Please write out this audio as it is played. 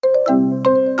Hi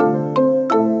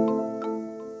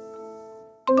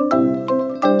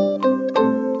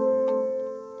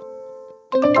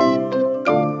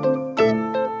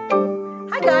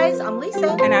guys, I'm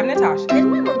Lisa. And I'm Natasha.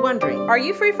 And we were wondering, Are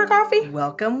you free for coffee?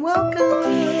 welcome.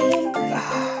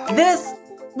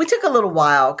 We took a little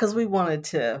while because we wanted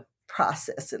to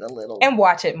process it a little. And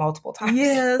watch it multiple times.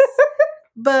 Yes.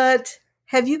 But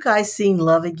have you guys seen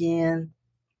Love Again?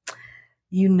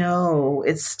 You know,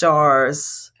 it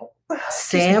stars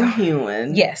Sam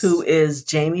Heughan, Yes. who is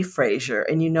Jamie Fraser.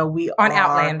 And you know, we On are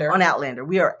Outlander. on Outlander.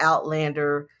 We are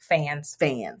Outlander Fans.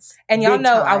 Big And y'all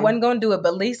know I time. wasn't going to do it,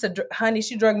 but Lisa, honey,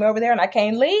 she drugged me over there and I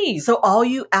can't leave. So all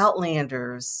you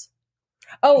Outlanders.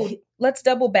 Let's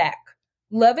double back.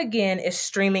 Love Again is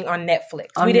streaming on Netflix.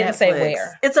 On We didn't say Netflix.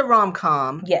 where. It's a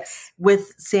rom-com. Yes.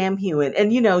 With Sam Heughan.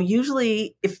 And, you know,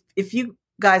 usually if you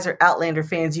guys are Outlander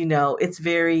fans, you know, it's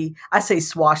very, I say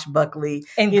swashbuckly.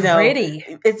 And you know, gritty.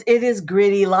 It is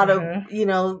gritty. A lot Mhm. of, you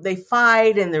know, they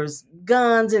fight and there's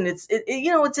guns and it's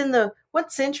in the,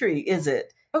 what century is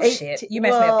it? Oh, shit. You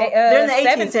messed me up. They're in the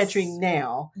 18th century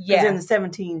now. Yeah. They're in the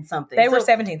 17 something. They were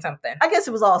 17 something. I guess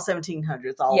it was all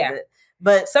 1700s, all Yeah. of it.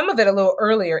 But Some of it a little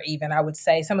earlier even, I would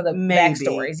say. Some of the Maybe.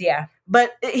 backstories, yeah.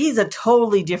 But he's a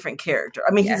totally different character.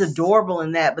 I mean, Yes. he's adorable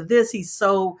in that, but he's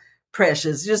so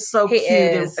precious, just so He cute,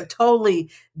 is. and a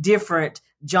totally different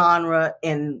genre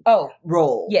and Oh,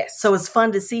 role. yes. So it's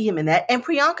fun to see him in that. And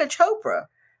Priyanka Chopra,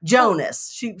 Jonas.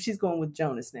 She's going with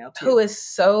Jonas now too. who is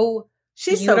so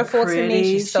She's beautiful so to pretty. me.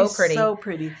 She's so pretty. So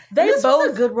pretty. They This was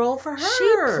both- a good role for her.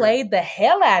 She played the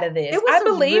hell out of this. It was I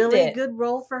believed a really it. good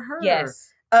role for her. Yes.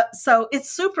 So it's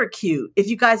super cute. If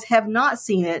you guys have not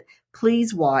seen it,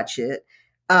 please watch it.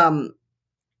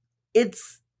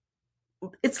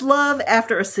 It's love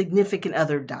after a significant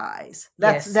other dies.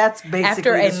 That's basically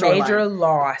After the a storyline. major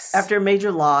loss. After a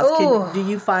major loss, Ooh. do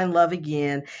you find love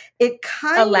again? It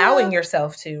kind allowing of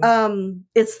yourself to.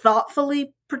 it's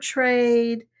thoughtfully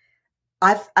portrayed.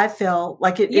 I felt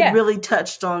like it Yeah. really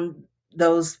touched on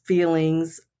those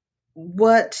feelings.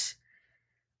 What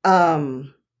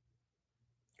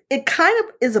it kind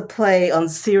of is a play on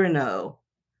Cyrano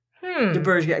de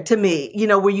Bergerac to me, you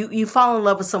know, where you fall in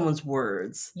love with someone's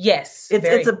words. Yes.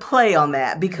 It's a play on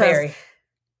that because very.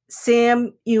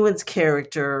 Sam Heughan's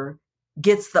character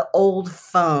gets the old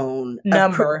phone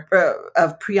Number.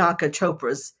 of Priyanka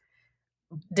Chopra's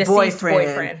Deceased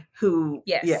boyfriend. who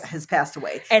Yes. has passed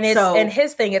away. And So- and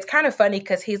his thing, it's kind of funny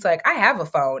because he's like, I have a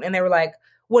phone. And they were like,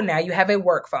 well, now you have a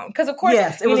work phone. Because, of course,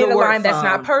 Yes, it you was need a a work line that's phone.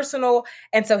 not personal.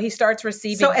 And so he starts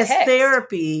receiving So as text.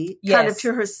 therapy, kind of Yes.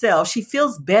 to herself, she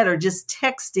feels better just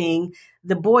texting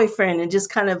the boyfriend and just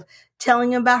kind of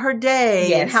telling him about her day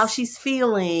and Yes. how she's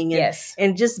feeling and, Yes.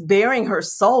 and just bearing her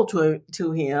soul to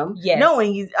him, Yes.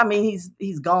 knowing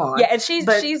he's gone. Yeah, and she's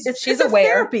But she's it's aware. a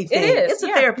therapy thing. It is. It's a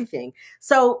yeah. therapy thing.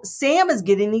 So Sam is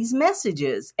getting these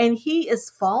messages and he is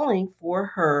falling for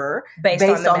her Based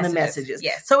on the messages.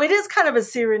 Yes. So it is kind of a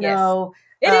Cyrano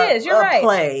It is. You're right.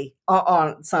 play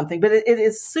on something, but it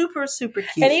is super, super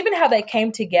cute. And even how they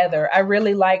came together, I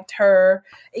really liked her.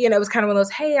 You know, it was kind of one of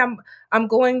those, hey, I'm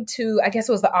going to, I guess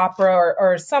it was the opera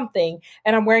or something,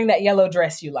 and I'm wearing that yellow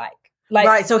dress you like. Like,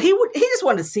 right. So he just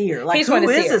wanted to see her. Like, He just who wanted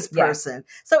to is see her. this person?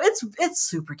 So it's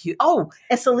super cute. Oh,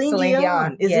 and Celine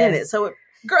Dion is in yes. it. So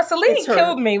girl, Celine It's her-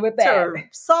 killed me with it's that. her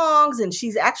songs, and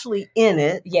she's actually in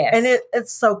it. Yes. And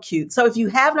it's so cute. So if you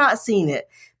have not seen it,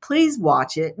 please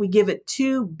watch it. We give it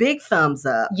 2 big thumbs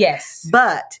up. Yes.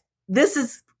 But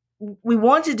we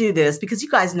want to do this because you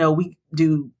guys know we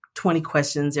do 20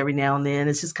 questions every now and then.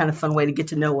 It's just kind of a fun way to get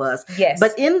to know us. Yes.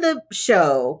 But in the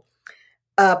show,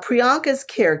 Priyanka's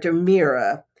character,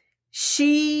 Mira,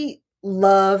 she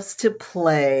loves to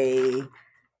play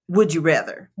Would You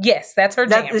Rather. yes, that's her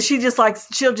jam.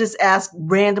 She'll just ask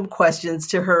random questions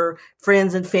to her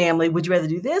friends and family. Would you rather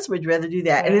do this? Would you rather do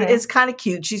that? And Mhm. it's kind of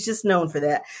cute. She's just known for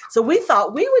that. So we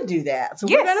thought we would do that. So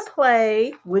we're Yes. going to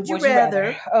play Would You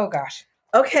Rather. Oh, gosh.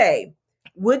 Okay.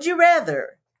 Would you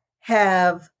rather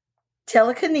have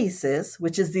telekinesis,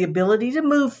 which is the ability to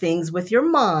move things with your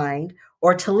mind,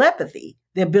 or telepathy,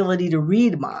 the ability to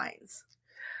read minds?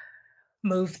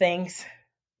 Move things.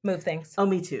 Oh,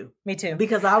 me too. Me too.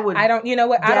 Because I would you know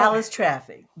what? Dallas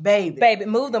traffic, baby. Baby,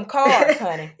 move them cars,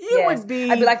 honey. You Yes. would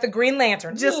be I'd be like the Green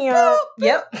Lantern. just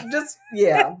Yep. just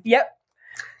yeah. Yep.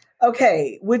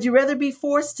 Okay, would you rather be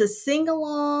forced to sing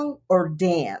along or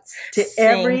dance to Sing.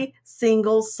 every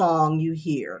single song you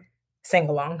hear? Sing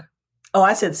along. Oh,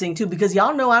 I said sing too because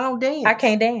y'all know I don't dance. I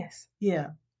can't dance. Yeah,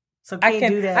 so I can't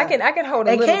can do that. I can hold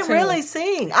a And little can't tune. really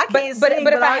sing. I But can't but sing.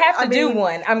 but if I have to do mean,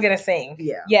 one, I'm gonna sing.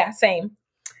 Yeah. Yeah, same.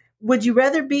 Would you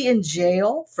rather be in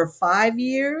jail for 5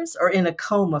 years or in a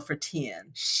coma for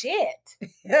 10? Shit.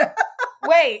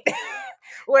 Wait.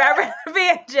 Would I rather be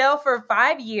in jail for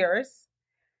 5 years?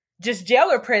 Just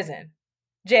jail or prison?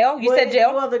 Jail? You said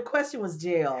jail? Well, the question was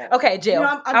jail. Okay, jail.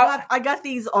 You know, I got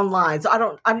these online, so I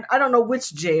don't know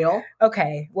which jail.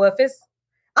 Okay. Well, if it's...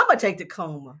 I'm going to take the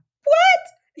coma. What?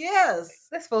 Yes.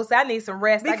 This fool said I need some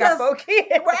rest. Because, I got 4 kids.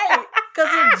 Right. Because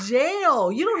in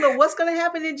jail, you don't know what's going to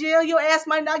happen in jail. Your ass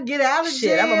might not get out of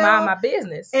jail. I'm going to mind my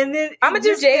business. And then I'm going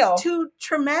to do jail. It's too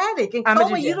traumatic. In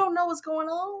coma, you don't know what's going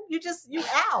on. You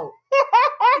out.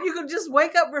 You can just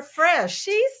wake up refreshed.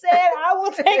 She said I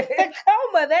will take the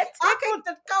coma. I take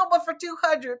the coma for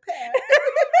 200 pounds.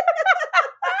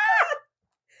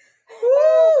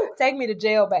 Woo! Take me to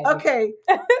jail, baby. Okay.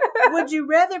 Would you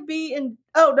rather be in...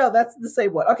 Oh, no, that's the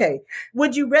same one. Okay.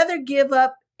 Would you rather give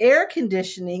up air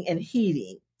conditioning and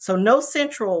heating, so no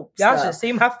central Y'all stuff, should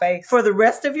see my face, for the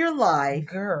rest of your life,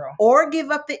 girl, or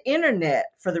give up the internet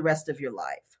for the rest of your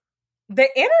life? The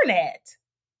internet?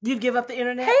 You'd give up the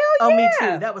internet? Hell yeah. Oh, me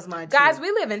too. That was mine too. Guys, we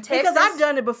live in Texas. Because I've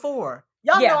done it before.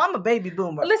 Y'all know I'm a baby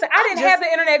boomer. Listen, I didn't have the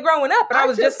internet growing up, and I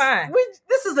was just fine.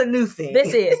 This is a new thing.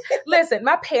 This is. Listen,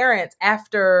 my parents,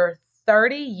 after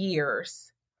 30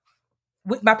 years,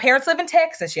 my parents live in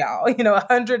Texas, y'all,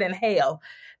 100 and hell.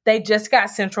 They just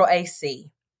got central AC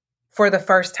for the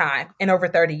first time in over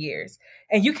 30 years.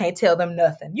 And you can't tell them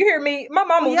nothing. You hear me? My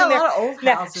mama was in there. A lot of old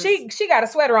houses. Now, she got a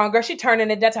sweater on, girl. She turning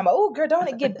it that time. Oh, girl, don't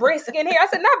it get brisk in here? I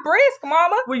said, not brisk,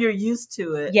 mama. Well, you're used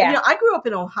to it. Yeah. I grew up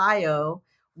in Ohio,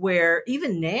 where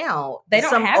even now, they don't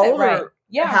some have older it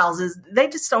right. houses, they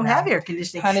just don't have air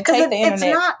conditioning. Because it's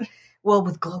not, well,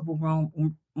 with global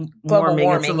warming, it's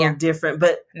a little different.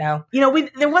 But no,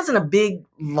 there wasn't a big,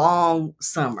 long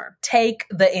summer. Take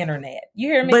the internet. You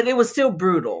hear me? But it was still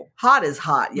brutal. Hot is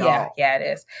hot, y'all. Yeah,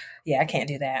 it is. Yeah, I can't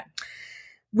do that.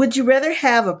 Would you rather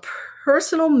have a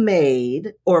personal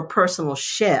maid or a personal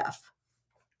chef?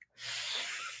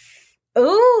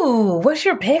 Ooh, what's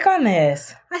your pick on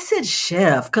this? I said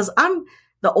chef because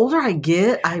the older I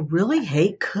get, I really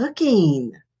hate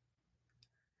cooking.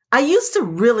 I used to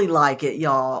really like it,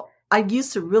 y'all. I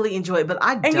used to really enjoy it, but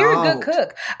I don't. And you're a good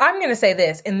cook. I'm going to say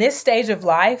this. In this stage of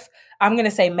life, I'm going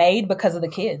to say maid because of the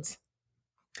kids.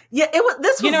 Yeah,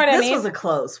 this mean? was a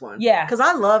close one. Yeah. Because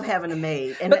I love having a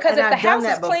maid. Because if the house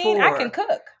is clean, I can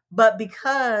cook. But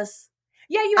because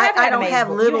you have had I don't have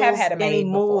littles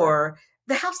anymore, before.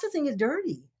 The house doesn't get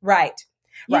dirty. Right.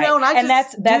 And I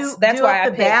just that's do why up I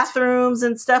the picked bathrooms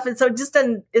and stuff. And so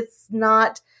it's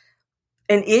not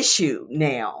an issue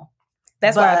now.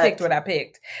 That's why I picked what I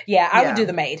picked. Yeah, I would do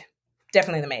the maid.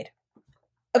 Definitely the maid.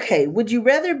 Okay. Would you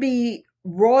rather be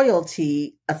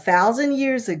royalty 1,000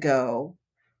 years ago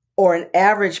or an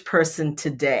average person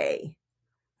today?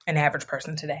 An average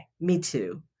person today. Me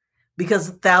too. Because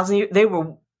 1,000 years, they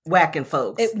were whacking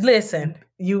folks. Listen.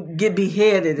 You get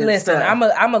beheaded and stuff.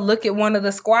 I'm a look at one of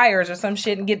the squires or some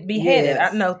shit and get beheaded.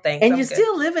 Yes. No thanks. And you're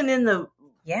still living in the...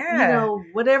 Yeah,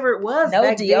 whatever it was. No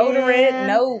deodorant. Then,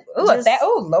 no.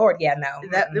 Oh Lord, yeah, no.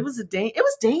 It was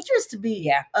dangerous to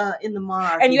be. In the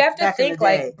monarchy. And you have to think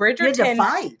like Bridgerton. You had to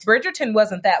fight. Bridgerton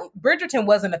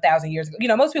wasn't 1,000 years ago.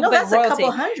 Most people think that's royalty. A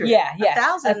couple hundred. Yeah.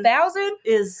 1,000. 1,000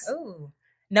 is. Ooh.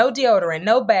 No deodorant,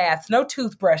 no baths, no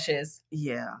toothbrushes.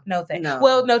 Yeah. No thing. No.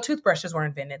 Well, no toothbrushes were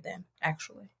invented then.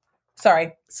 Actually,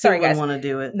 sorry, guys. Want to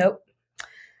do it? Nope.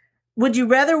 Would you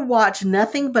rather watch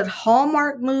nothing but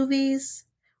Hallmark movies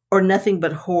or nothing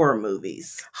but horror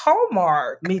movies?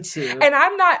 Hallmark. Me too. And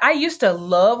I used to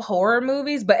love horror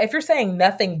movies, but if you're saying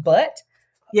nothing but,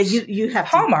 you have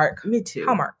Hallmark. Me too.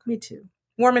 Hallmark. Me too.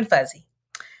 Warm and fuzzy.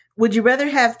 Would you rather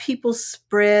have people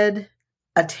spread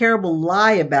a terrible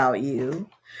lie about you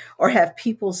or have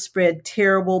people spread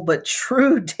terrible but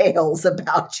true tales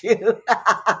about you?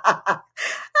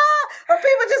 Or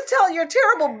people just tell your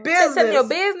terrible business. Tell your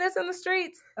business in the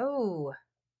streets. Oh.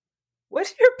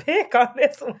 What's your pick on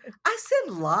this one? I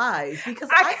said lies because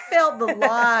I felt the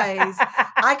lies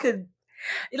I could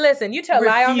listen. You tell a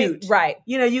lie on me, right?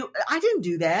 I didn't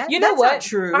do that. You know what? Not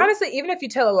true. Honestly, even if you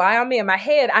tell a lie on me in my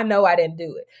head, I know I didn't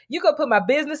do it. You go put my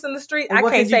business in the street, I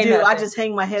can't say nothing. I just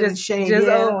hang my head in shame.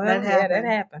 That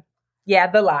happened. Yeah,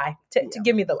 the lie. To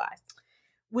give me the lies.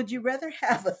 Would you rather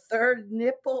have a third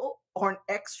nipple or an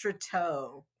extra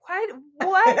toe? What? Wasn't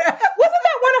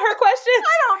that one of her questions?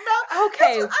 I don't know.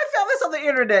 Okay. I found this on the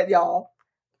internet, y'all.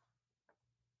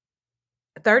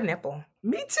 Third nipple.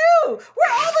 Me too. We're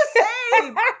all the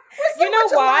same. You know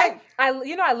why?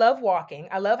 I love walking.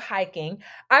 I love hiking.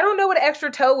 I don't know what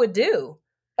extra toe would do.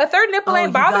 A third nipple ain't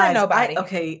you bothering guys,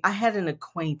 nobody. I had an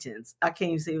acquaintance. I can't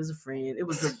even say it was a friend. It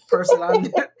was a person I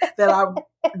knew that I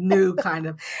knew kind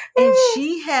of. And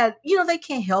she had, they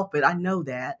can't help it. I know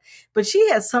that. But she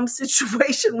had some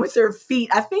situation with her feet.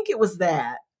 I think it was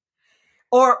that.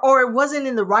 Or it wasn't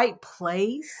in the right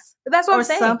place. That's what I'm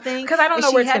saying. Something. Because I don't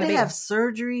know where it's going to be. She had to have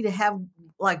surgery to have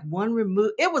like one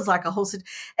removed. It was like a whole situation.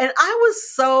 And I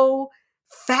was so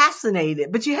fascinated,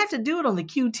 but you have to do it on the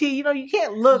QT. You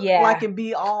can't look like and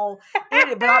be all in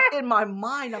it. But in my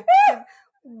mind, I'm thinking,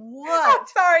 what? I'm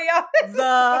sorry, y'all.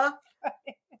 The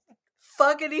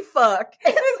fuckity fuck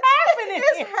is happening?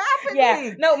 It's happening.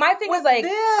 Yeah. No, my thing was like,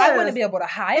 I wouldn't be able to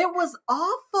hide. It was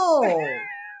awful.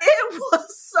 It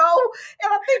was so,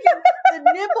 and I'm thinking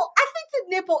the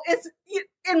nipple is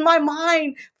in my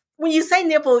mind. When you say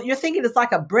nipple, you're thinking it's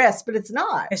like a breast, but it's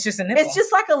not. It's just a nipple. It's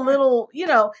just like a little, it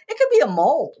could be a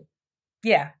mole.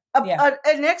 Yeah. An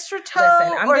extra toe.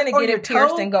 Listen, I'm going to get it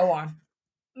pierced and go on.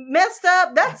 Messed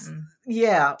up. That's,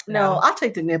 No, I'll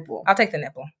take the nipple. I'll take the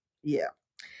nipple. Yeah.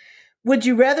 Would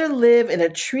you rather live in a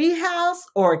tree house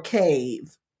or a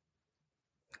cave?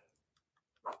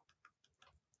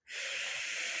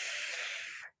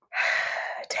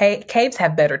 Caves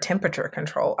have better temperature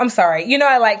control. I'm sorry.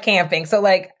 I like camping. So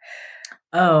like,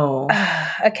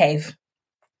 a cave.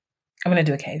 I'm going to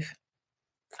do a cave.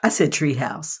 I said tree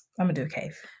house. I'm going to do a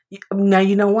cave. Now,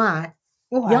 you know why?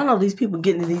 Why? Y'all know these people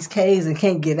get into these caves and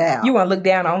can't get out. You want to look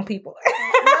down on people.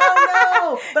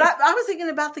 No. But I was thinking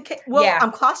about the cave. Well,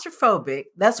 I'm claustrophobic.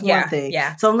 That's one thing.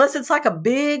 Yeah. So unless it's like a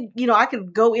big, I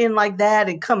could go in like that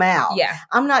and come out. Yeah.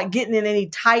 I'm not getting in any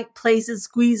tight places,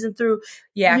 squeezing through.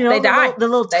 Yeah, they die. The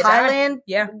little Thailand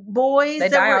boys they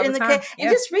that were in the cave. Yeah.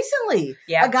 And just recently,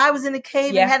 a guy was in a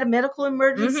cave and had a medical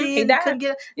emergency and couldn't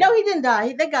get. No, he didn't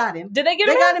die. They got him. Did they get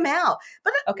him? They got him out.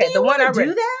 But okay, the one I read.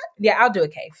 Do that? Yeah, I'll do a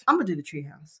cave. I'm gonna do the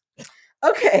treehouse.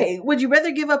 Okay, would you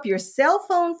rather give up your cell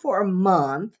phone for a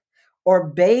month or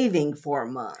bathing for a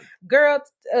month? Girl,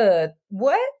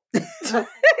 what?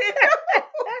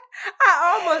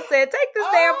 I almost said, take this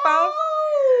damn phone.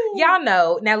 Y'all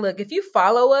know. Now look, if you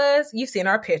follow us, you've seen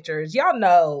our pictures. Y'all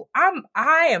know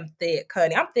I am thick,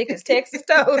 honey. I'm thick as Texas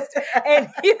toast. And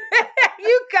you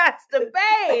got to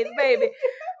bathe, baby.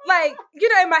 Like,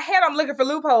 in my head, I'm looking for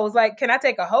loopholes. Like, can I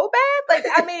take a whole bath? Like,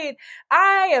 I mean,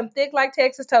 I am thick like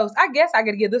Texas toast. I guess I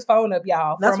could give this phone up,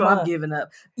 y'all. That's what I'm giving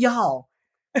up. Y'all,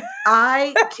 if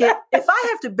I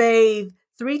have to bathe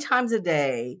 3 times a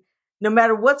day, no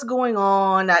matter what's going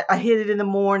on, I hit it in the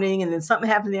morning and then something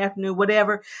happened in the afternoon,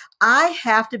 whatever, I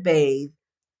have to bathe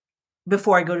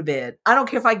before I go to bed. I don't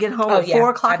care if I get home at 4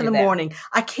 o'clock in the morning.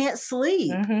 I can't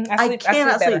sleep. Mm-hmm. I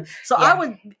cannot sleep. So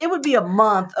it would be a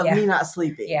month of me not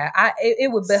sleeping. Yeah,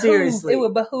 it would behoove. Seriously. It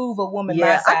would behoove a woman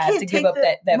my size to give up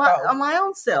that phone. On my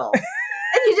own self.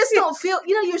 And you just don't feel,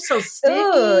 you're so sticky.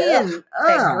 And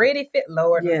that gritty fit.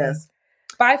 Lord. Yes.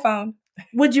 Bye, phone.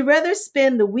 Would you rather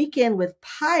spend the weekend with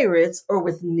pirates or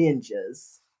with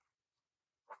ninjas?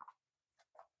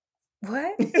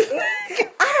 What?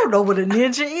 I don't know what a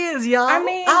ninja is, y'all. I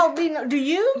mean, do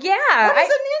you? Yeah. What is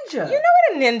a ninja? You know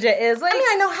what a ninja is. Like,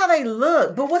 I know how they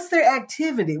look, but what's their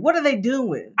activity? What are they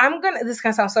doing? This is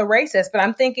going to sound so racist, but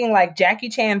I'm thinking like Jackie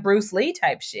Chan, Bruce Lee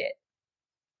type shit.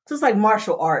 So it's like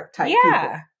martial art type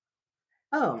people.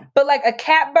 Oh. But like a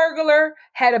cat burglar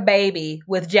had a baby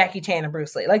with Jackie Chan and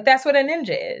Bruce Lee. Like that's what a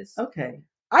ninja is. Okay.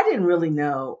 I didn't really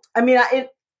know. I mean,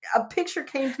 a picture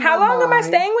came to How my long mind. am I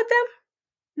staying with them?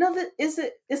 No,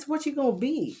 it's what you're going to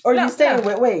be. Or you staying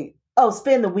with, wait. Oh,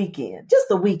 spend the weekend. Just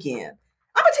the weekend.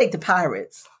 I'm going to take the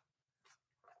pirates.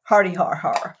 Hardy har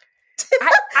har.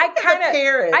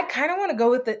 I kind of want to go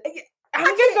with the... I'm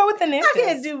going to go with the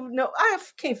ninjas. I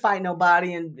can't fight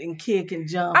nobody and kick and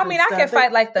jump. I mean, I can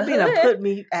fight like the hood. Put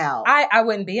me out. I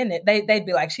wouldn't be in it. They'd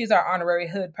be like, she's our honorary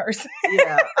hood person.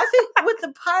 Yeah. I think with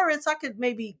the pirates, I could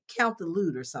maybe count the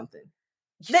loot or something.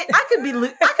 I could be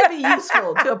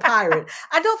useful to a pirate.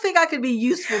 I don't think I could be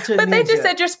useful to a ninja. But they just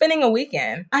said you're spending a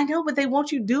weekend. I know, but they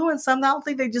want you doing something. I don't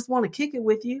think they just want to kick it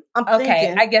with you. I'm okay,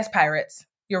 thinking. I guess pirates.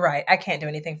 You're right. I can't do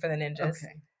anything for the ninjas.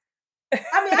 Okay.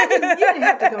 I mean, you didn't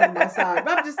have to go to my side,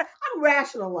 but I'm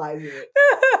rationalizing it.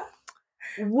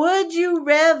 Would you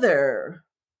rather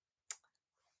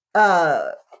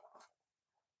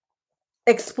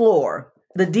explore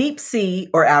the deep sea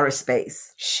or outer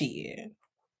space? Shit.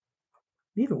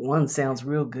 Neither one sounds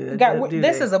real good.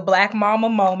 This is a black mama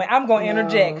moment. I'm going to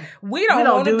interject. We don't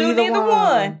want to do neither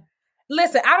one.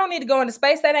 Listen, I don't need to go into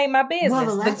space. That ain't my business. Well,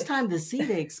 the last time the sea,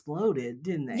 they exploded,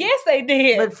 didn't they? Yes, they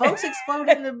did. But folks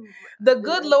exploded. The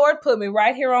good Lord put me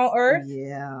right here on Earth.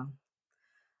 Yeah.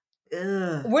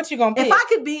 ugh. What you gonna pick? If I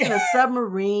could be in a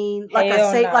submarine, like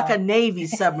Hell no. like a Navy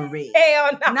submarine,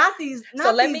 Hell no. not these. Not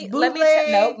So let these me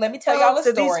bootleg let me tell y'all a folks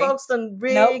that story. These folks done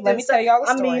rigged. Nope, let me tell y'all a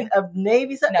I story. mean, a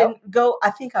Navy submarine. Go.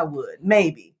 I think I would.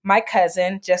 Maybe. My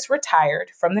cousin just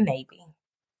retired from the Navy,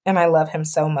 and I love him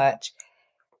so much.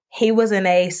 He was in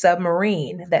a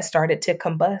submarine that started to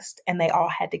combust, and they all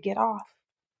had to get off.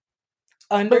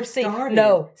 Undersea.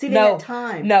 No, See, they no, had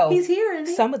time. no. He's here, isn't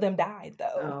he? Some of them died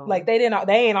though. Oh. Like they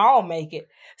ain't all make it.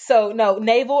 So no,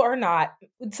 naval or not.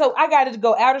 So I got to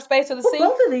go outer space or the sea.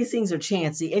 Both of these things are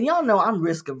chancy, and y'all know I'm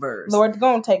risk averse. Lord,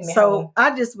 go and take me home. So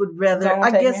I just would rather.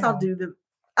 I guess I'll home. do the.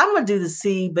 I'm gonna do the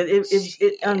sea, but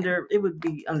it would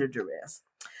be under duress.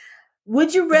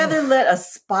 Would you rather let a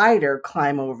spider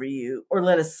climb over you or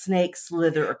let a snake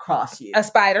slither across you? A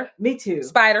spider. Me too.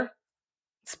 Spider.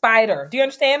 Do you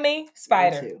understand me?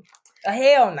 Spider. Me too.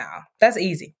 Hell no. That's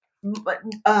easy. But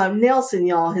Nelson,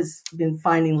 y'all, has been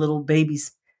finding little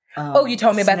babies. You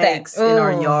told me about that in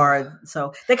our yard.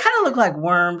 So they kind of look like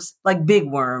worms, like big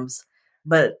worms,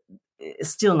 but it's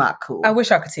still not cool. I wish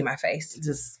y'all could see my face.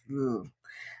 Just.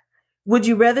 Would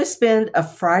you rather spend a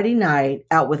Friday night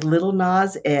out with Lil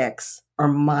Nas X or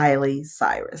Miley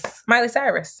Cyrus? Miley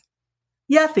Cyrus.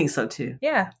 Yeah, I think so too.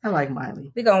 Yeah. I like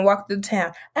Miley. We're going to walk through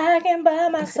town. I can buy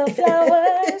myself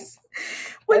flowers.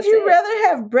 Would you rather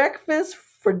have breakfast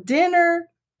for dinner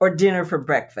or dinner for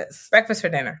breakfast? Breakfast for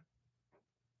dinner.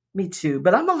 Me too.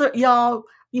 But I'm y'all,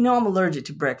 you know I'm allergic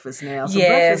to breakfast now. So yes.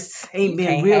 breakfast ain't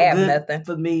been real good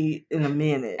for me in a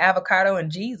minute. Avocado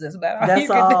and Jesus. That's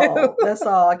all. That's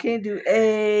all. I can't do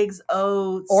eggs,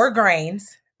 oats. Or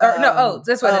grains. No, oats.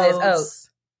 That's what it is. Oats.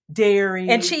 Dairy.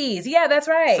 And cheese. Yeah, that's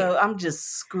right. So I'm just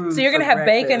screwed. So you're going to have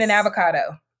bacon and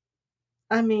avocado.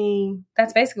 I mean.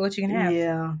 That's basically what you can have.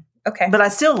 Yeah. Okay. But I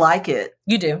still like it.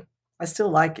 You do. I still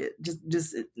like it.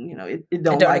 Just you know, it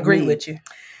don't like agree me. with you.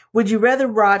 Would you rather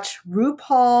watch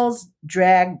RuPaul's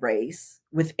Drag Race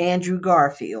with Andrew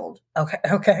Garfield?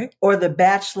 Okay. Or The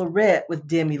Bachelorette with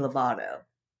Demi Lovato?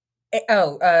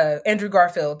 Andrew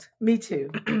Garfield. Me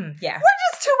too. Yeah.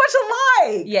 We're just too much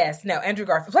alike. Yes. No, Andrew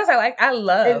Garfield. Plus, I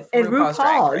love and RuPaul's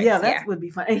Drag Race. Yeah, that would be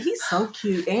fun. And he's so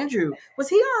cute. Andrew, has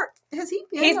he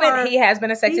been? He has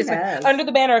been a sexiest man under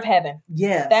the banner of heaven.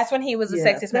 Yes. That's when he was the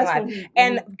sexiest man alive.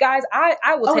 And guys,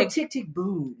 I will take Tick Tick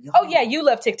Boom. Oh yeah, you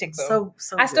love Tick Tick Boom.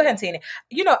 So I still hadn't seen it.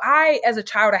 You know, as a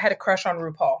child I had a crush on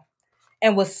RuPaul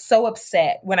and was so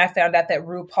upset when I found out that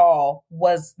RuPaul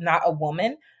was not a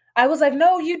woman. I was like,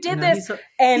 no, you did this.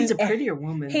 He's a prettier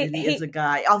woman than he is a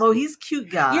guy. Although he's a cute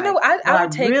guy. You know, I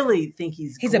really think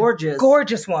he's gorgeous. A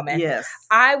gorgeous woman. Yes.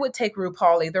 I would take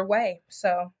RuPaul either way.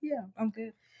 So yeah, I'm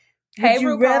good. Would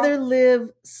you rather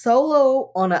live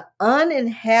solo on an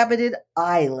uninhabited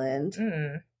island?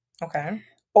 Okay.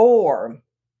 Or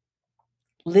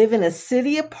live in a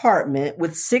city apartment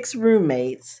with 6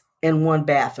 roommates and 1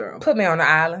 bathroom? Put me on the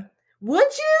island. Would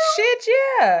you? Shit,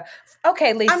 yeah.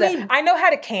 Okay, Lisa. I know how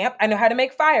to camp. I know how to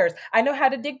make fires. I know how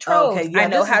to dig troves. Okay, yeah, I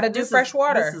know how to do fresh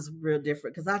water. This is real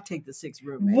different because I take the 6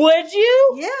 roommates. Would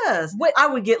you? Yes. I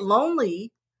would get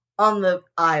lonely on the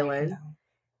island. No.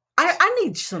 I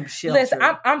need some shelter. Listen,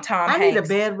 I'm Tom Hanks. I need a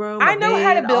bedroom. I know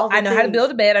how to build. I know how to build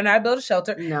a bed. I know how to build a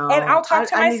shelter. No, and I'll talk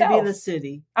to myself. I need to be in the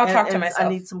city. I'll talk to myself. I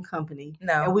need some company.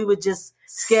 No, and we would just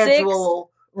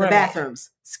schedule the bathrooms.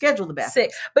 Schedule the bathrooms.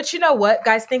 6. But you know what,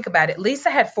 guys? Think about it.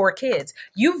 Lisa had 4 kids.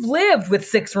 You've lived with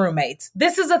 6 roommates.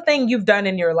 This is a thing you've done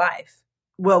in your life.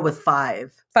 Well, with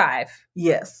 5. 5.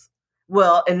 Yes.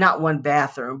 Well, and not 1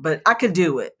 bathroom, but I could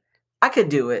do it.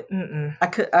 Mm-mm. I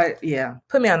could. Yeah.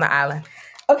 Put me on the island.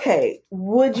 Okay.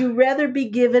 Would you rather be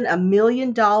given $1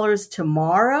 million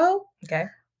tomorrow? Okay.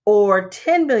 Or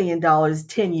 $10 million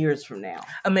 10 years from now?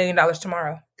 $1 million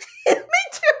tomorrow. Me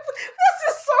too.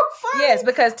 This is so funny. Yes,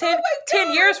 because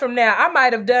 10 years from now, I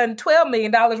might have done $12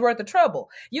 million worth of trouble.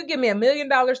 You give me $1 million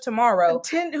tomorrow.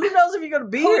 Who knows if you're going to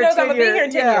be here? Who knows I'm going to be here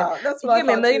in 10 years? That's what you give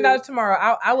me $1 million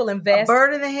tomorrow. I will invest. A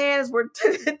bird in the hand is worth 2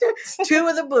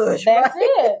 in the bush. That's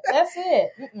it.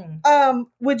 Mm-mm.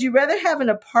 Would you rather have an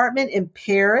apartment in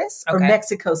Paris or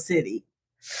Mexico City?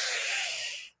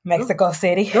 Mexico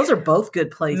City. Those are both good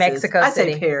places. Mexico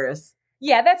City. I say Paris.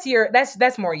 Yeah,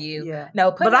 that's more you. Yeah. No,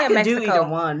 but I could do either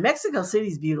one. Mexico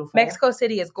City's beautiful. Mexico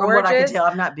City is gorgeous. From what I can tell,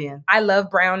 I've not been. I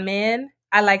love brown men.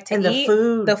 I like to eat.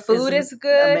 The food is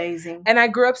good. Amazing. And I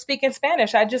grew up speaking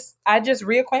Spanish. I just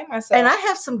reacquaint myself. And I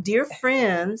have some dear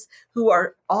friends who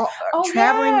are all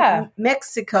traveling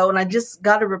Mexico, and I just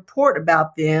got a report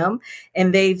about them,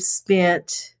 and they've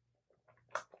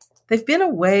been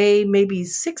away maybe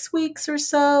 6 weeks or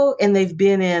so, and they've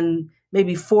been in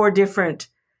maybe 4 different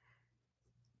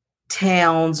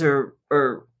towns or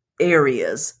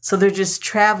areas. So they're just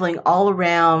traveling all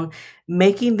around,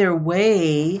 making their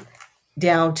way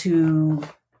down to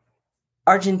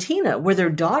Argentina, where their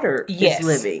daughter is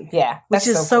living. Yeah. Which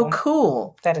is so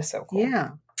cool. That is so cool. Yeah.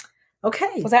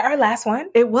 Okay. Was that our last one?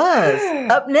 It was.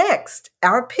 Up next,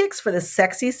 our picks for the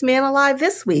sexiest man alive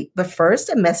this week. But first,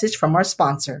 a message from our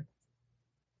sponsor.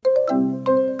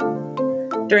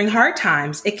 During hard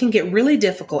times, it can get really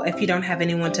difficult if you don't have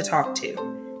anyone to talk to.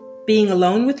 Being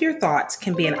alone with your thoughts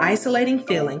can be an isolating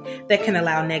feeling that can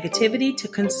allow negativity to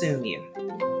consume you.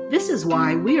 This is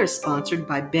why we are sponsored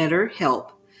by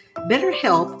BetterHelp.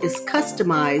 BetterHelp is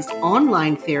customized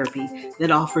online therapy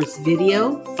that offers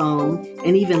video, phone,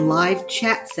 and even live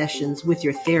chat sessions with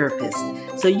your therapist,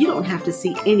 so you don't have to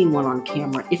see anyone on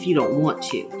camera if you don't want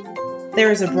to.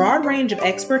 There is a broad range of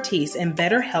expertise in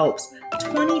BetterHelp's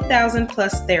 20,000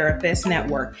 plus therapist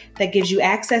network that gives you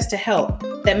access to help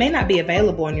that may not be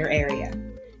available in your area.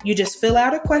 You just fill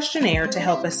out a questionnaire to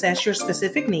help assess your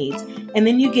specific needs, and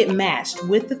then you get matched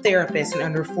with the therapist in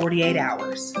under 48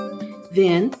 hours.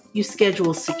 Then you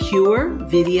schedule secure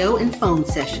video and phone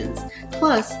sessions.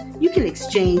 Plus, you can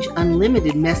exchange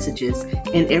unlimited messages,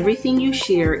 and everything you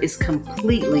share is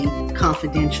completely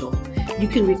confidential. You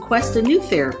can request a new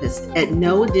therapist at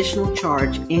no additional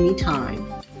charge anytime.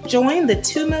 Join the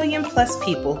 2 million plus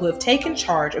people who have taken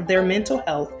charge of their mental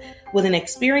health with an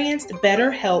experienced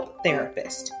BetterHelp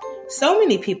therapist. So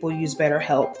many people use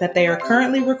BetterHelp that they are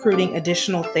currently recruiting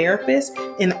additional therapists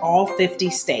in all 50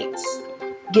 states.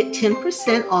 Get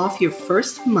 10% off your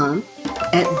first month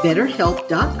at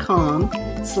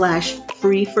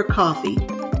betterhelp.com/free-for-coffee.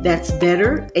 That's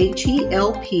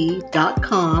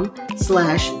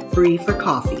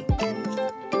betterhelp.com/free-for-coffee.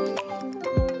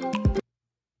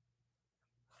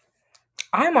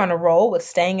 I'm on a roll with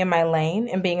staying in my lane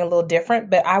and being a little different,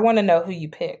 but I want to know who you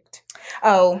picked.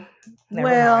 Oh,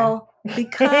 well, mind.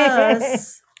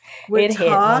 Because we're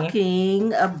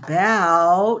talking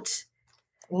about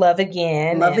Love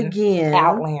Again.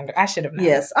 Outlander. I should have known.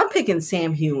 Yes, I'm picking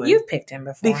Sam Heughan. You've picked him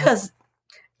before. Because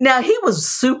now he was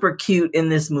super cute in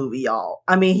this movie, y'all.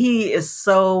 I mean, he is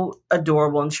so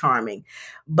adorable and charming.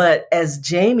 But as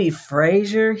Jamie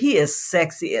Fraser, he is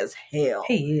sexy as hell.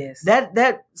 He is.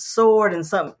 That sword and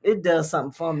something, it does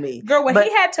something for me. Girl, when he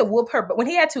had to whoop her, but when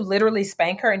he had to literally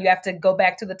spank her and you have to go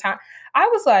back to the time, I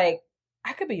was like,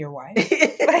 I could be your wife.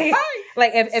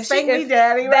 like if Spank me,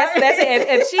 daddy. Right? That's it.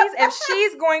 If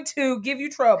she's going to give you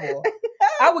trouble,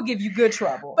 I would give you good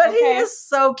trouble. But he is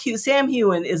so cute. Sam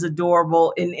Heughan is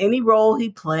adorable in any role he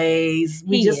plays.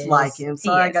 We just like him.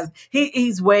 So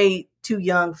he's way too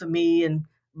young for me,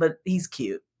 but he's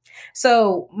cute.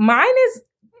 So mine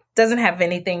doesn't have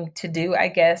anything to do, I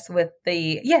guess, with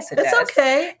the yes. It's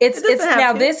okay. It's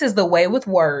now. This is the way with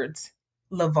words.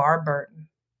 LeVar Burton.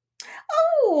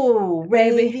 Oh,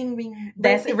 baby.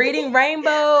 That's Reading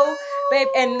Rainbow, babe.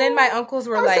 And then my uncles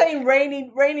were saying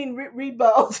raining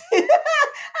rainbows. I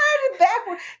heard it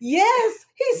backward. Yes,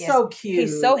 he's so cute.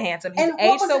 He's so handsome. He's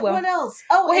aged so well. What else?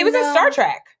 Oh, he was in Star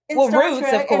Trek.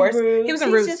 Roots, of course. He was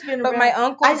in Roots. But my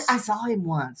uncles, I saw him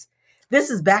once. This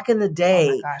is back in the day.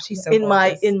 Oh my gosh, he's so in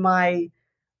gorgeous. my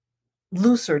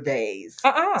looser days,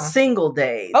 single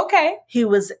days. Okay, he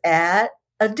was at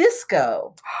a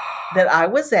disco that I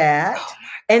was at,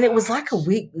 and it was like a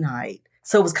weeknight.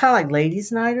 So it was kind of like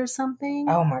ladies' night or something.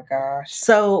 Oh my gosh.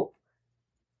 So,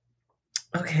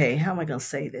 okay, how am I going to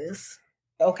say this?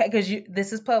 Okay, because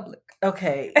this is public.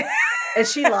 Okay. And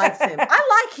she likes him.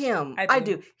 I like him. I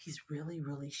do. He's really,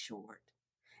 really short.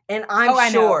 And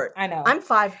I'm short. I know. I'm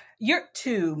 5'2".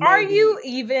 Maybe. Are you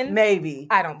even? Maybe.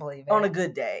 I don't believe it. On a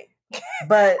good day.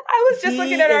 But I was just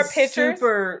looking at our pictures.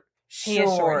 Super short. He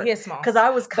is short. He is small. Because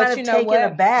I was kind of taken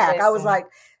aback. Listen. I was like,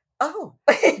 oh.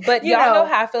 But y'all know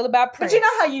how I feel about Prince. But you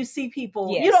know how you see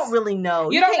people, you don't really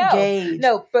know. You don't can't know. Gauge.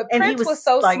 No, but Prince was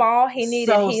so small, he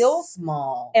needed heels.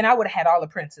 Small. And I would have had all the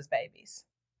Prince's babies.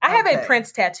 I have a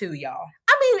Prince tattoo, y'all.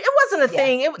 I mean, it wasn't a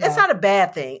thing. It's not a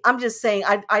bad thing. I'm just saying,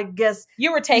 I guess.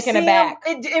 You were taken aback.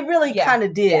 It really kind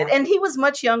of did. Yeah. And he was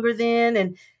much younger then.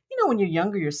 And, when you're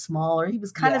younger, you're smaller. He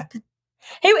was kind of.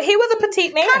 He was a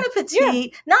petite man. Kind of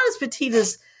petite. Not as petite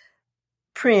as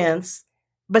Prince.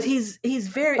 But he's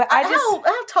very. But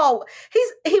how tall?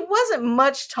 He wasn't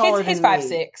much taller than me. He's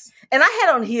 5'6", and I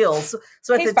had on heels.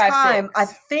 So at the time, 5'6". I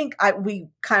think we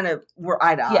kind of were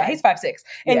eye to eye. Yeah, he's 5'6",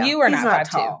 and you are not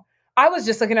 5'2". I was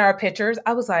just looking at our pictures.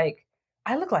 I was like,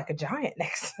 I look like a giant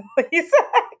next to Lisa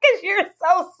because you're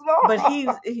so small. But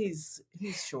he's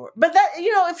short. But that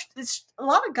if it's a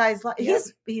lot of guys like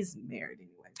he's married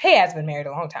anyway. He has been married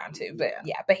a long time too, but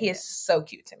but he is so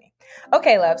cute to me.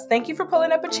 Okay, loves, thank you for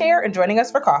pulling up a chair and joining us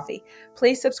for coffee.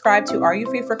 Please subscribe to Are You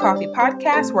Free for Coffee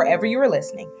podcast wherever you are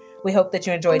listening. We hope that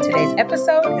you enjoyed today's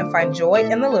episode and find joy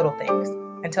in the little things.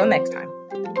 Until next time.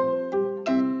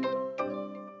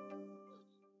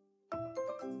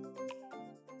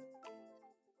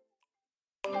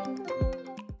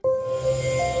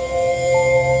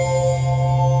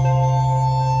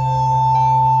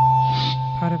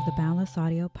 Part of the Boundless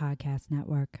Audio Podcast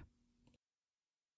Network.